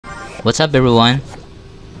What's up everyone?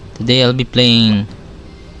 Today I'll be playing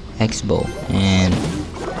X-Bow and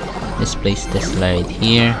let's place Tesla right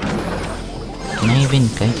here. Can I even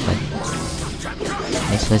kite that?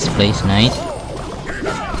 Let's place Knight.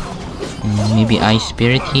 And maybe Ice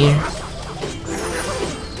Spirit here.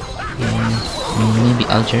 And maybe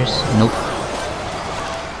Archers. Nope.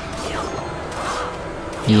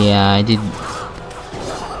 Yeah, I did.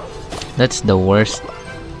 That's the worst.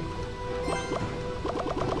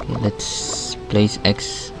 Okay, let's place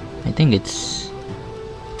X. I think it's...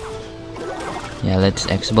 yeah, let's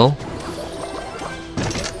X-Bow.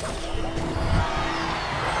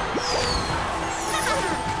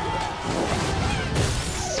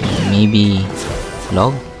 Maybe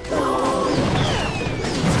Log.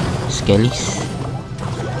 Skellies.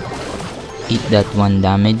 Eat that 1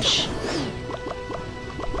 damage.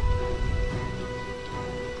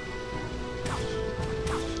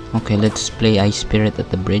 Okay, let's play Ice Spirit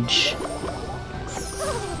at the bridge.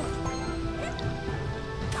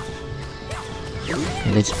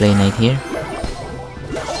 Okay, let's play Knight here.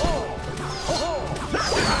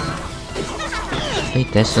 Let's play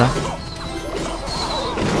Tesla.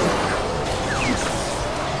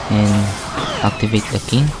 And activate the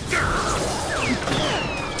king.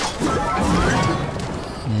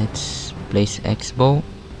 Let's place X-Bow.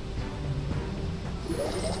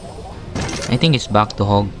 I think it's back to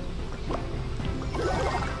Hog.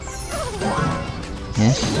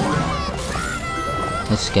 Yes.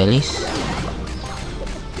 Let's Skellies.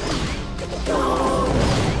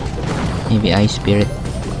 Maybe Ice Spirit.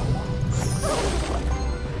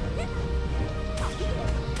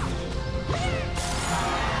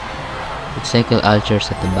 Let's cycle Archers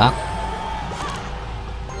at the back.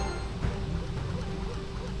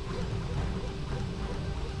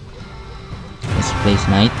 Let's place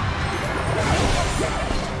Knight.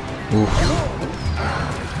 Oof.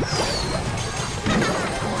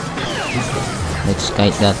 Let's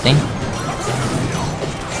kite that thing.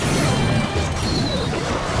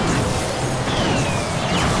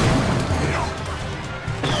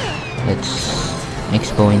 Let's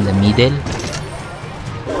X-Bow in the middle.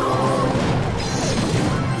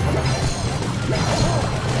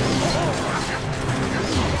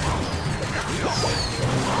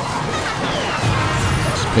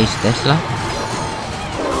 Let's place Tesla.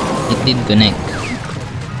 It did connect.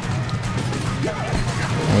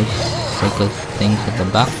 Nice. Cycle things at the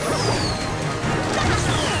back.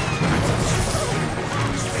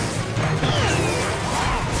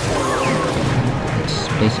 Let's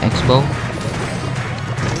place X-Bow.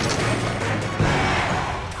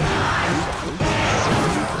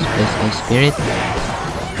 Let's place Ice Spirit.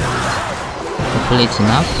 Hopefully it's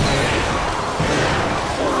enough.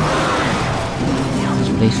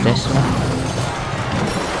 Let's place Tesla.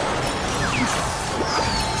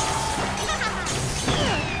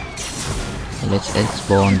 Let's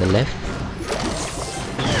X-Bow on the left.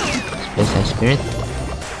 Let's place Ice Spirit.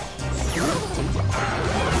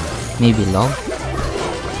 Maybe Log.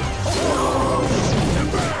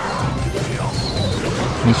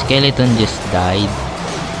 My skeleton just died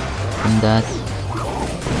from that.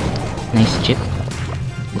 Nice chip.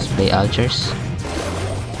 Let's play Archers.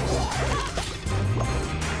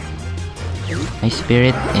 Ice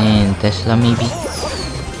Spirit and Tesla maybe.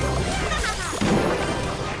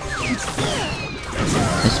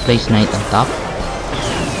 Let's place Knight on top.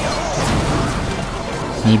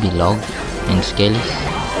 Maybe Log and Skellies.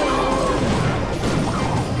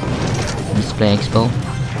 Let's play X-Bow.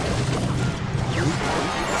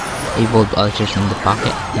 Evolved Archers in the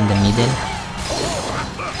pocket, in the middle.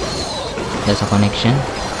 There's a connection.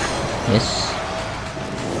 Yes.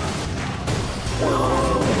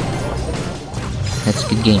 That's a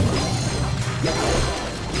good game.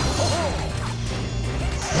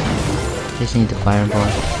 Just need the fireball.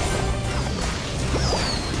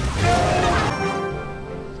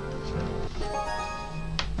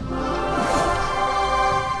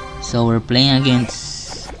 So we're playing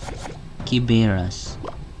against Kibeiras.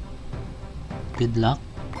 Good luck.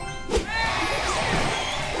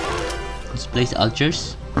 Let's place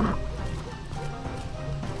Archers.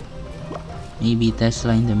 Maybe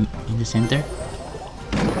Tesla in the center.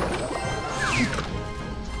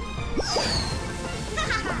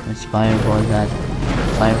 Let's fireball that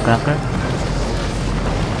firecracker.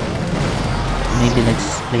 Maybe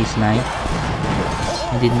let's place Knight.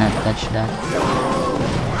 I did not touch that.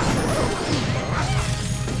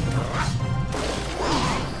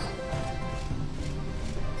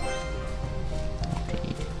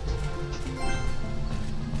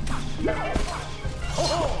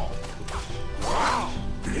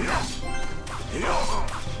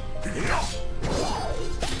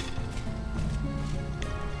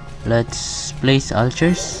 Let's place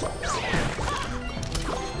archers.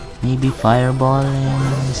 Maybe fireball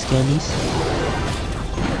and skellies.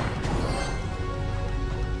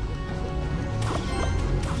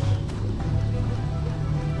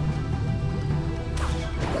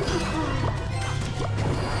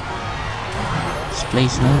 Let's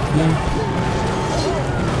place knight here.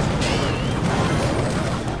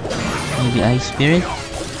 Maybe ice spirit.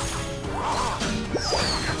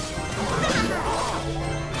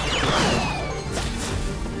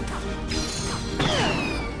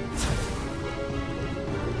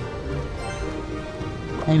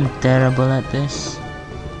 I'm terrible at this.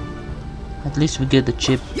 At least we get the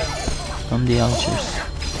chip from the archers.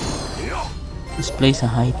 Let's place a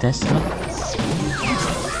high Tesla.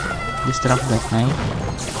 Distract that knight.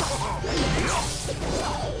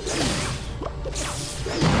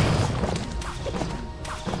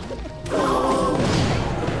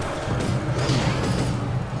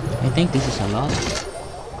 I think this is a lot.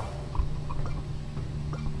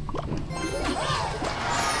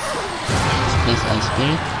 Place ice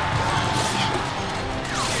spirit.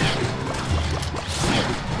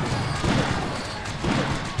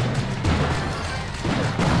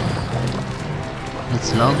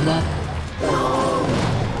 Let's log that.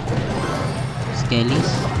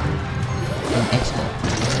 Skellies and Expo.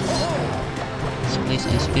 Let's place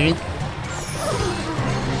ice spirit.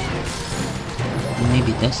 And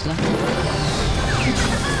maybe Tesla.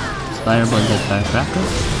 Fireball that firecracker.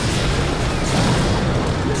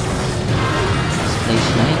 Place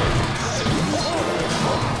knight.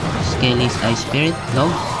 Skelly's ice spirit.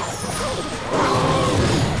 Log.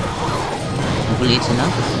 Hopefully it's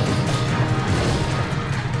enough.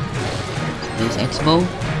 Place Expo.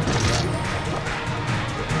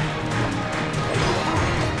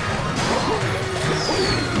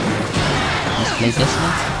 Let's play Tesla.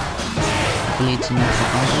 Hopefully it's enough for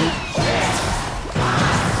counter.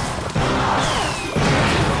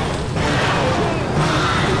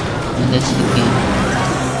 And that's the game.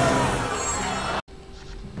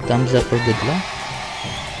 Thumbs up for good luck.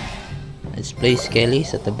 Let's place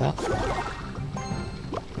Kellys at the back.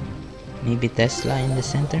 Maybe Tesla in the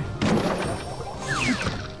center.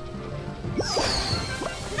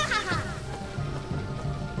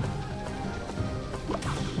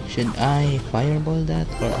 Should I fireball that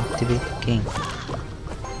or activate the king?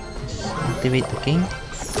 Let's activate the king.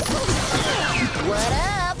 What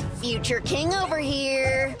up? Future king over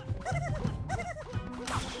here.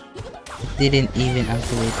 Didn't even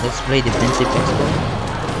activate. Let's play defensive expo.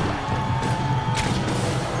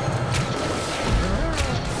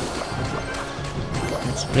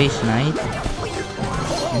 Let's place knight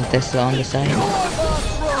and Tesla on the side.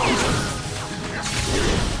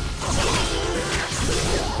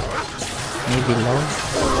 Maybe low.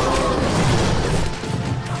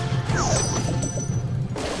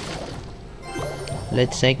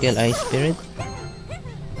 Let's cycle ice spirit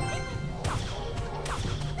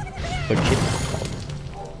for chip.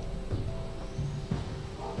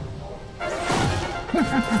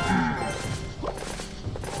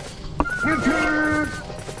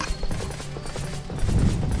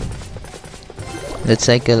 Let's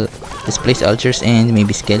cycle, let's place archers and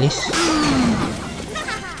maybe skellies.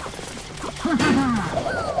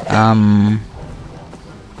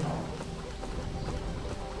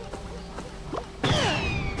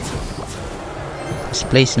 Let's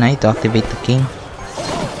place knight to activate the king.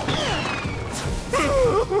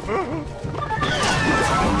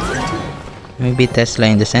 Maybe Tesla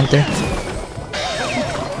in the center.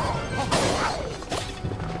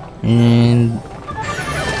 And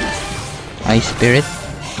ice spirit.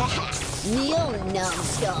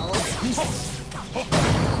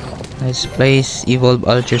 Let's place evolve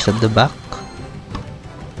archers at the back.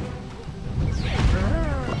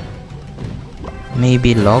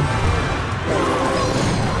 Maybe log.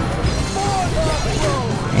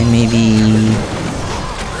 And maybe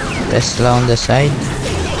Tesla on the side.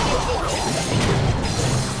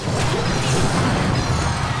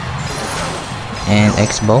 And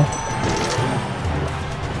X-bow.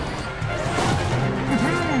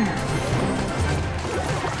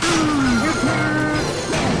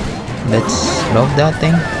 Let's log that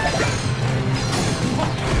thing.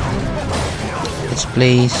 Let's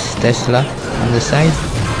place Tesla on the side.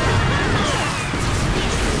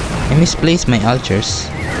 I misplaced my archers.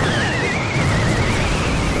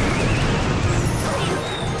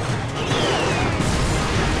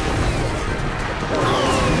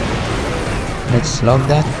 Let's log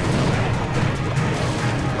that.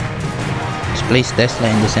 Let's place Tesla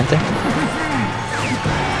in the center.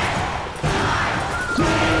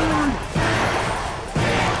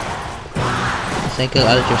 Cycle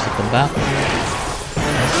Ultras at the back.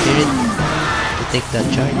 Spirit to take that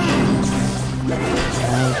charge.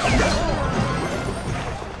 Right.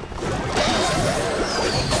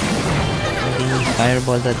 Maybe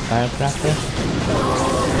fireball that firecracker.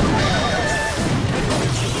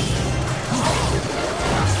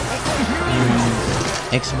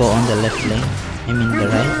 X-bow on the left lane. I mean the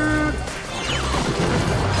right.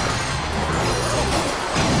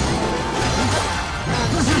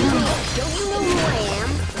 Don't you know who I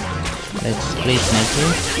am? Let's place Knight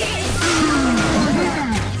here.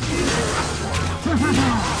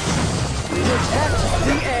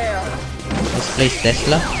 Let's place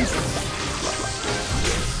Tesla.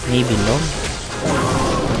 Maybe Log.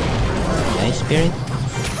 Ice Spirit.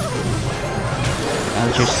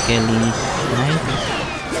 Ultra Skelly's Knight.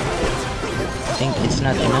 I think it's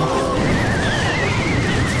not enough.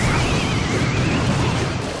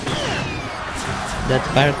 That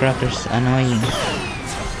firecracker's annoying.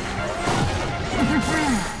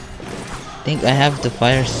 I think I have to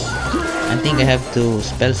I think I have to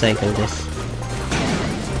spell cycle this.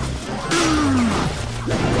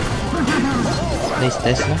 Place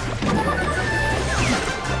Tesla.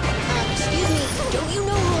 Excuse me, don't you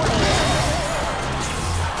know who I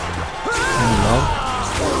And Log.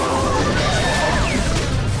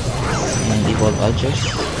 And Evolve Ultras.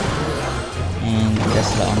 And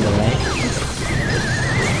Tesla on the right.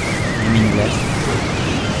 I mean left.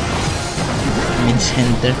 I mean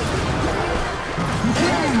center.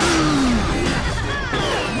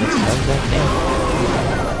 Let's log that there.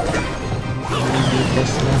 Maybe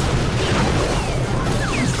Tesla.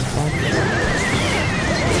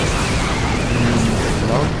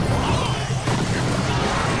 Log.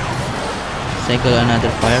 Cycle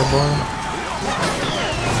another fireball.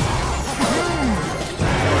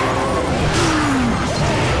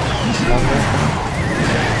 Let's log that.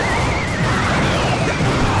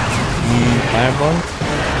 And fireball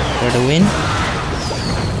for the win.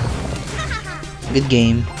 Good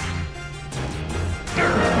game.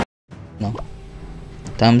 No.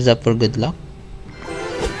 Thumbs up for good luck.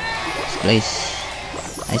 Let's place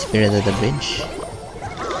Ice Spirit at the bridge.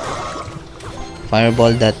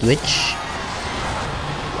 Fireball that witch.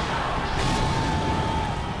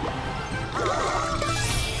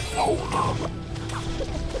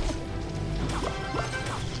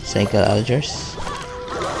 Cycle Ultras.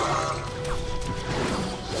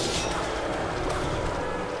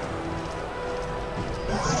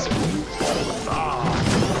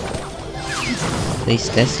 Place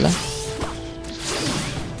Tesla.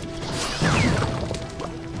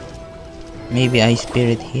 Maybe Ice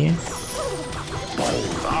Spirit here.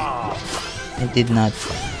 I did not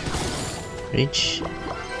reach.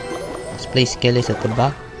 Let's place Kellys at the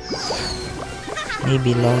back.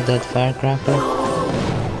 Maybe log that firecracker.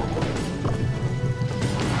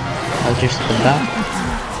 Ultras at the back.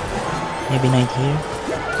 Maybe Knight here.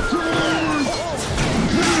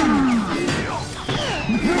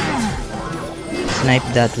 Snipe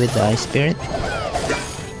that with the Ice Spirit.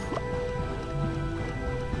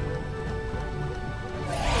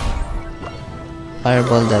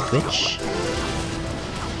 Fireball that witch.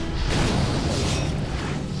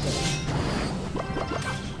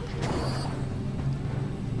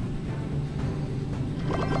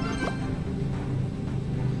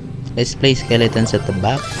 Let's place skeletons at the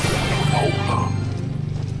back.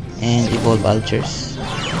 And evolve Ultras.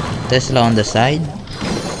 Tesla on the side.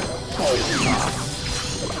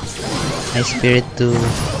 Ice Spirit to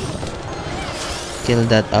kill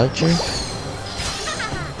that Ultra.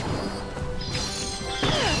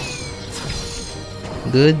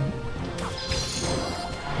 Good.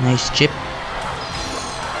 Nice chip.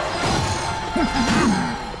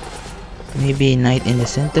 Maybe Knight in the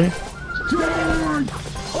center.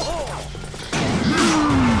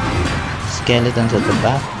 Skeletons at the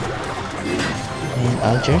back. And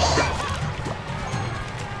Ultras.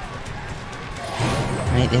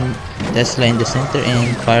 Knight in Tesla in the center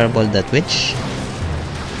and fireball that witch.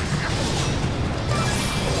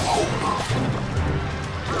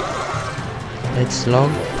 Let's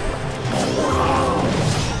log.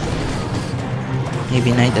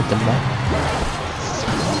 Maybe Knight at the back.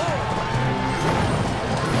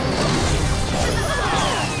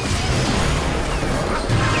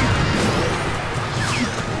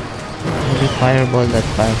 Maybe fireball that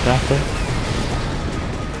firecracker.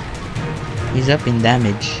 He's up in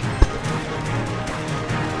damage.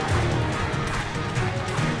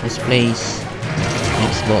 Let's place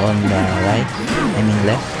X-bow on the right. I mean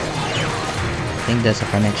left. I think that's a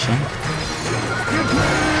connection.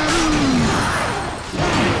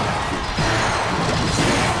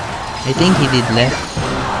 I think he did left.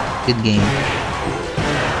 Good game.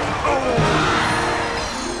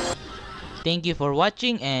 Thank you for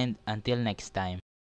watching and until next time.